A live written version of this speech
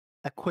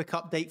A quick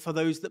update for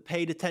those that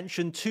paid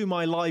attention to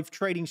my live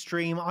trading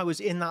stream. I was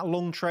in that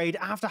long trade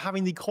after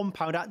having the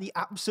compound at the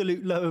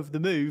absolute low of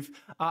the move.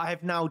 I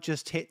have now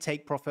just hit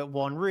take profit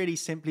one. Really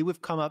simply,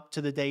 we've come up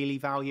to the daily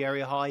value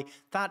area high.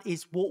 That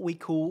is what we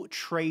call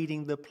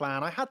trading the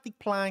plan. I had the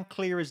plan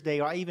clear as day.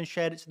 I even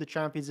shared it to the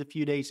champions a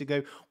few days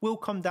ago. We'll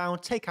come down,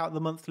 take out the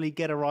monthly,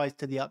 get a rise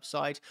to the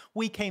upside.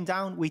 We came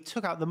down, we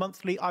took out the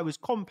monthly. I was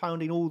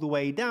compounding all the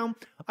way down.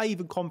 I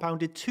even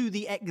compounded to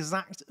the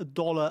exact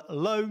dollar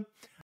low.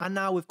 And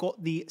now we've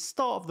got the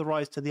start of the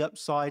rise to the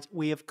upside.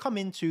 We have come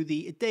into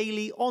the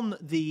daily on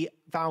the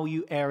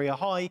value area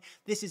high.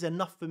 This is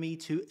enough for me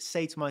to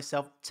say to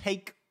myself,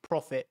 take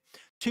profit.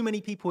 Too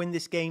many people in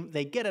this game,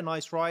 they get a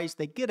nice rise,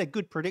 they get a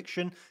good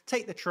prediction,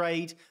 take the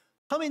trade,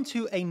 come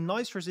into a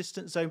nice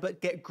resistance zone,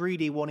 but get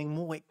greedy, wanting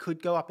more. It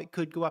could go up, it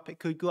could go up, it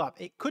could go up.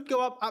 It could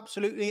go up,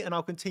 absolutely, and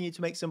I'll continue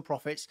to make some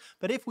profits.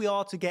 But if we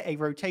are to get a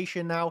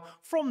rotation now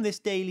from this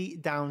daily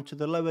down to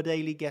the lower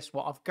daily, guess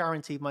what? I've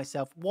guaranteed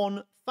myself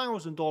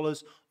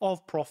 $1,000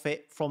 of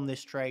profit from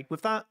this trade.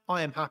 With that,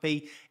 I am happy.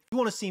 If you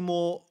want to see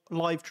more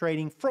live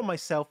trading from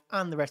myself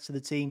and the rest of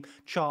the team,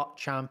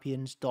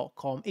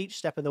 chartchampions.com. Each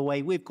step of the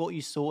way, we've got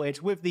you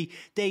sorted with the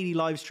daily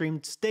live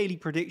streams, daily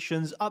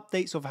predictions,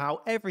 updates of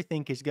how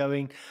everything is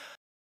going.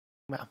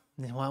 Well,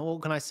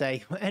 what can I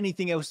say?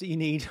 Anything else that you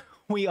need,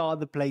 we are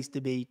the place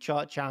to be.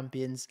 Chart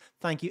Champions,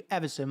 thank you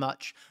ever so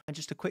much. And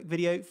just a quick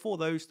video for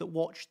those that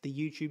watched the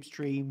YouTube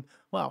stream,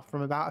 well,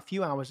 from about a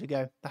few hours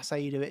ago. That's how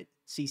you do it,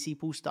 CC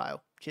Pool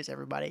style. Cheers,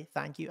 everybody.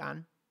 Thank you,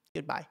 and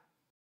goodbye.